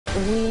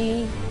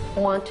We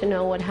want to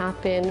know what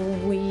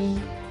happened. We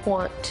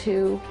want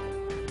to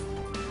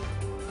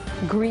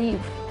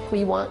grieve.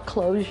 We want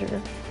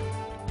closure.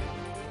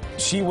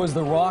 She was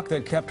the rock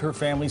that kept her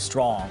family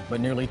strong,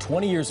 but nearly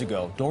 20 years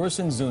ago, Doris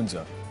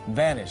Inzunza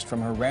vanished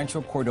from her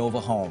Rancho Cordova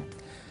home.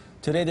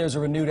 Today, there's a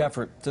renewed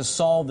effort to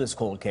solve this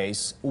cold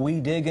case. We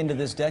dig into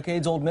this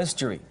decades-old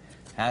mystery,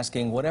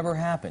 asking whatever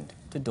happened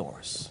to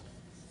Doris.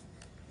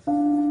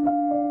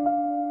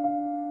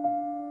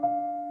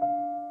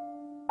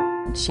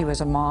 She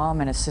was a mom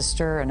and a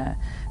sister and a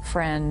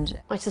friend.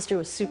 My sister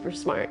was super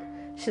smart.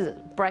 She's a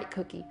bright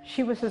cookie.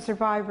 She was a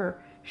survivor.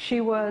 She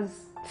was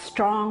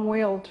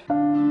strong-willed.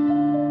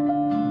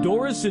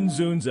 Doris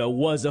Inzunza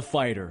was a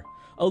fighter.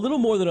 A little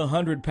more than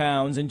 100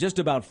 pounds and just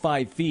about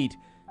 5 feet,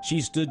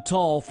 she stood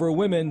tall for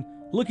women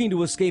looking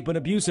to escape an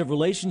abusive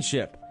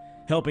relationship,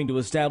 helping to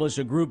establish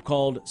a group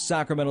called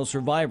Sacramento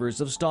Survivors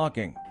of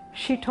Stalking.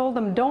 She told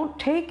them, don't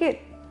take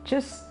it,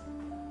 just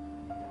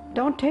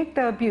don't take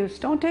the abuse,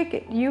 don't take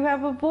it. You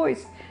have a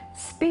voice,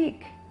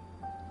 speak,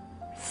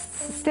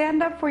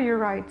 stand up for your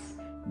rights.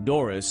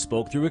 Doris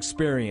spoke through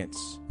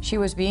experience. She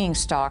was being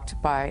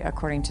stalked by,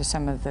 according to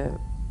some of the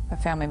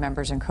family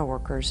members and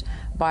coworkers,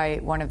 by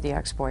one of the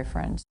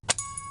ex-boyfriends.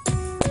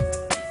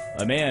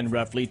 A man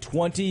roughly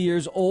 20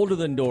 years older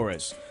than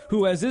Doris,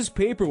 who, as this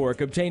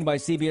paperwork obtained by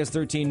CBS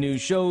 13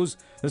 News shows,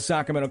 the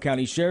Sacramento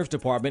County Sheriff's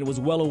Department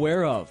was well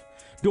aware of.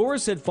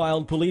 Doris had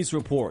filed police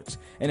reports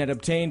and had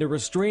obtained a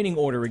restraining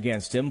order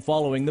against him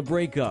following the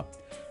breakup.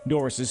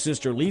 Doris's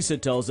sister Lisa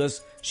tells us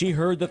she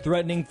heard the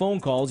threatening phone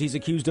calls he's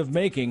accused of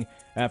making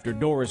after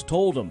Doris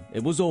told him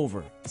it was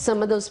over.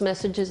 Some of those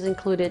messages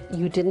included,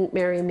 you didn't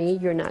marry me,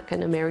 you're not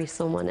going to marry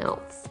someone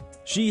else.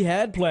 She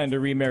had planned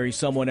to remarry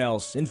someone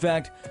else. In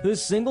fact,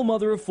 this single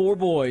mother of 4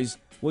 boys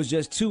was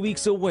just 2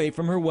 weeks away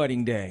from her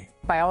wedding day.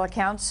 By all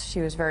accounts, she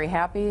was very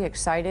happy,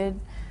 excited.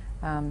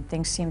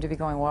 Things seemed to be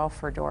going well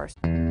for Doris.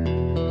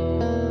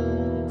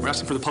 We're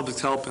asking for the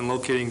public's help in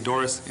locating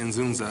Doris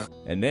Inzunza.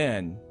 And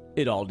then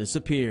it all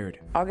disappeared.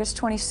 August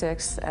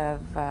 26th of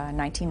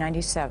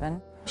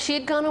 1997. She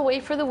had gone away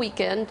for the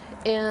weekend,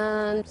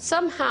 and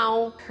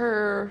somehow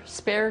her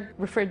spare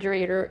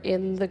refrigerator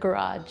in the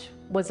garage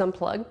was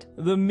unplugged.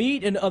 The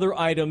meat and other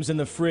items in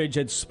the fridge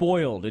had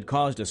spoiled. It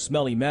caused a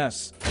smelly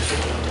mess.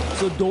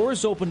 So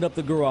Doris opened up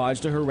the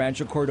garage to her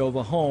Rancho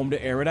Cordova home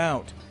to air it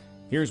out.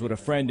 Here's what a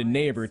friend and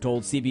neighbor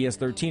told CBS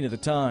 13 at the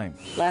time.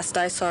 Last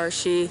I saw her,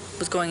 she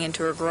was going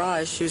into her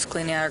garage. She was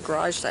cleaning out her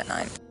garage that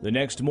night. The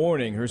next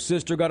morning, her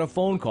sister got a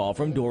phone call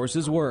from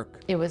Doris's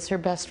work. It was her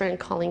best friend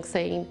calling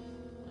saying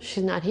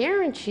she's not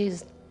here and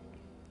she's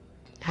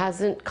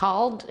hasn't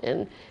called,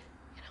 and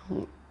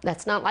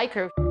that's not like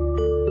her.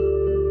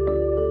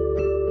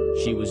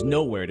 She was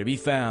nowhere to be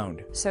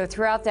found. So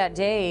throughout that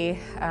day,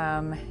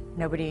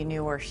 nobody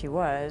knew where she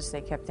was.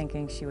 They kept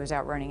thinking she was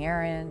out running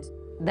errands.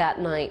 That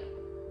night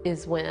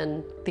is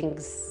when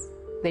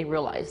they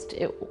realized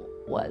it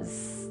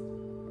was,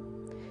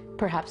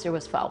 perhaps there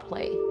was foul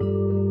play.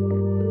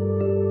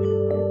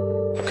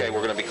 Okay,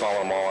 we're going to be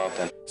calling them all out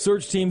then.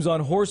 Search teams on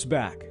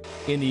horseback,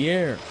 in the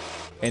air,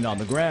 and on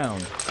the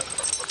ground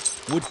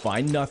would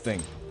find nothing.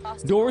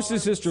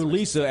 Doris's sister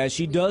Lisa, as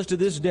she does to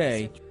this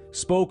day,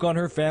 spoke on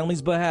her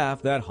family's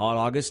behalf that hot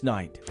August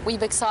night.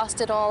 We've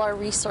exhausted all our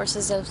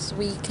resources as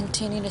we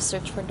continue to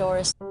search for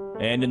Doris.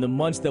 And in the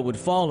months that would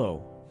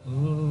follow,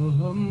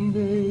 Amazing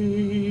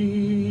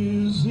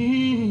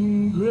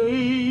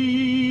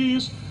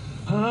grace,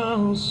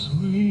 how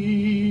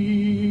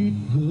sweet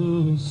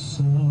the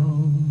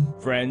sound.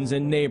 friends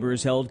and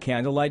neighbors held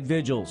candlelight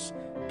vigils,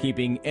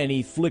 keeping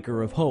any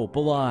flicker of hope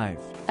alive.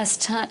 As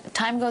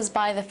time goes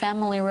by, the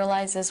family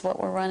realizes what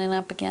we're running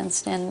up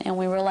against, and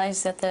we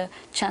realize that the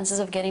chances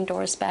of getting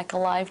Doris back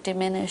alive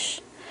diminish,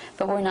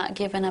 but we're not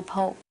giving up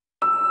hope.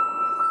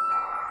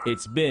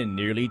 It's been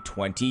nearly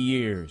 20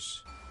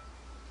 years.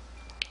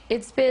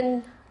 It's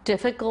been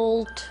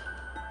difficult,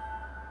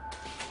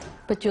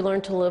 but you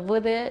learn to live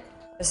with it.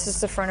 This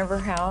is the front of her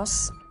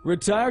house.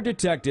 Retired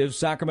detective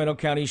Sacramento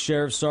County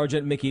Sheriff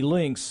Sergeant Mickey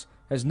Lynx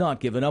has not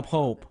given up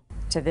hope.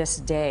 To this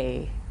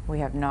day, we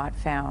have not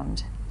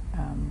found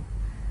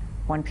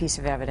one piece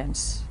of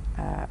evidence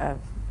of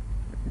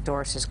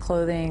Doris's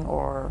clothing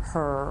or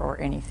her or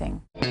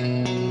anything.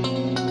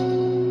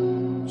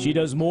 She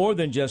does more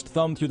than just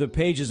thumb through the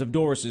pages of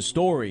Doris's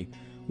story,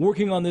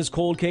 working on this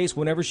cold case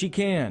whenever she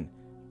can,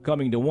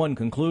 coming to one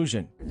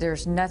conclusion.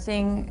 There's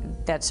nothing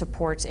that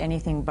supports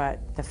anything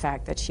but the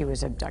fact that she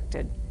was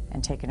abducted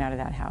and taken out of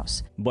that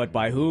house. But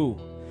by who?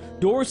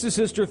 Doris's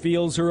sister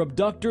feels her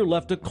abductor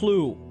left a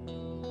clue.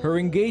 Her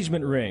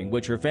engagement ring,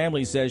 which her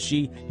family says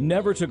she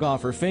never took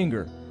off her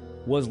finger,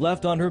 was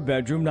left on her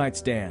bedroom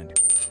nightstand.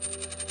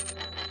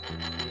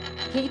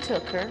 He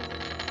took her,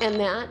 and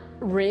that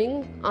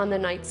ring on the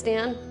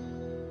nightstand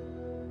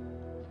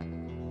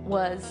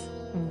was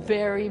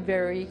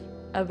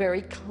a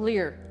very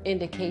clear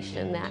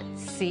indication that,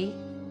 see,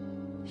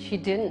 she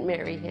didn't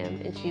marry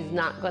him and she's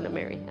not going to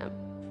marry him.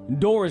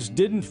 Doris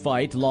didn't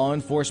fight, law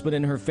enforcement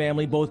and her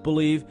family both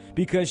believe,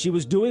 because she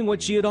was doing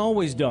what she had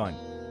always done,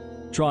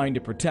 trying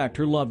to protect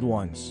her loved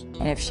ones.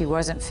 And if she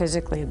wasn't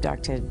physically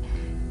abducted,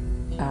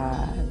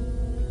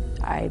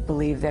 I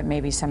believe that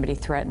maybe somebody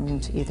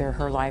threatened either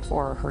her life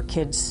or her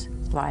kids'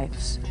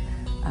 lives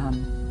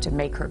to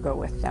make her go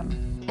with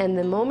them. And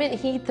the moment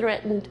he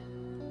threatened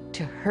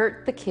to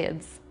hurt the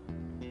kids,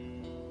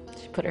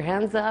 she put her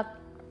hands up.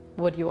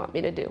 What do you want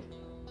me to do?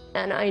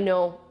 And I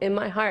know in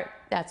my heart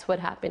that's what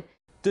happened.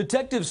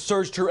 Detectives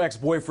searched her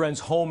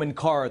ex-boyfriend's home and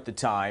car at the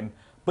time,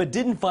 but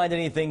didn't find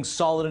anything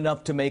solid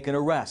enough to make an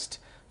arrest.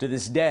 To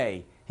this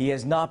day, he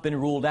has not been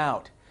ruled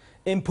out.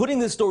 In putting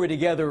this story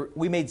together,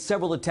 we made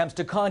several attempts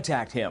to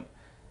contact him,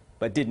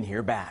 but didn't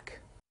hear back.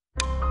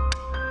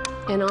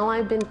 And all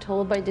I've been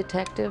told by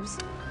detectives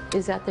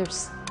is that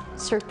there's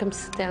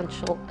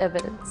circumstantial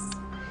evidence.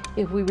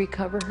 If we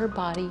recover her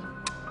body,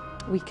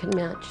 we can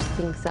match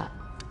things up.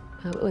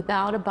 But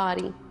without a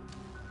body,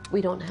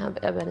 we don't have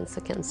evidence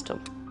against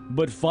him.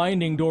 But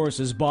finding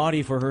Doris's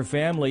body for her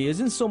family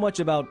isn't so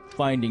much about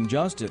finding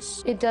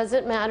justice. It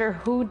doesn't matter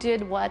who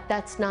did what,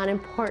 that's not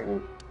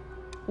important.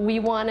 We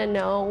want to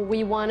know,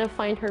 we want to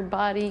find her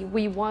body,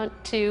 we want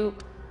to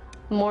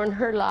mourn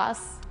her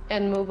loss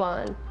and move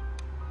on.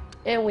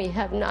 And we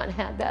have not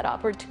had that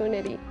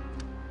opportunity.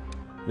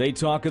 They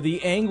talk of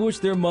the anguish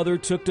their mother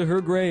took to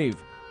her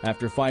grave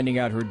after finding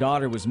out her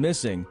daughter was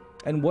missing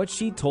and what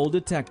she told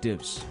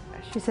detectives.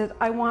 She says,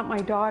 I want my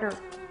daughter.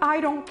 I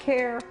don't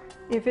care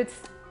if it's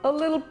a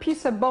little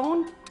piece of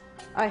bone,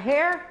 a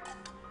hair.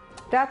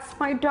 That's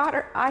my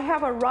daughter. I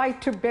have a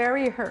right to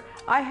bury her.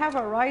 I have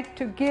a right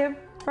to give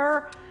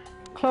her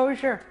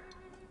closure,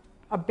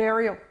 a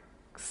burial,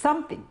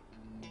 something.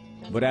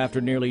 But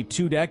after nearly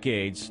 2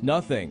 decades,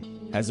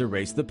 nothing has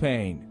erased the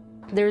pain.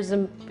 There's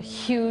a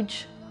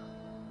huge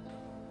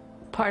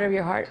part of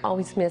your heart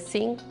always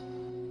missing.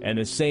 And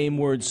the same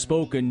words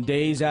spoken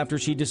days after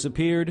she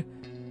disappeared,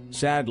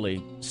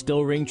 sadly,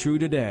 still ring true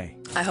today.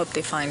 I hope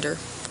they find her.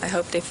 I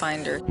hope they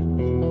find her.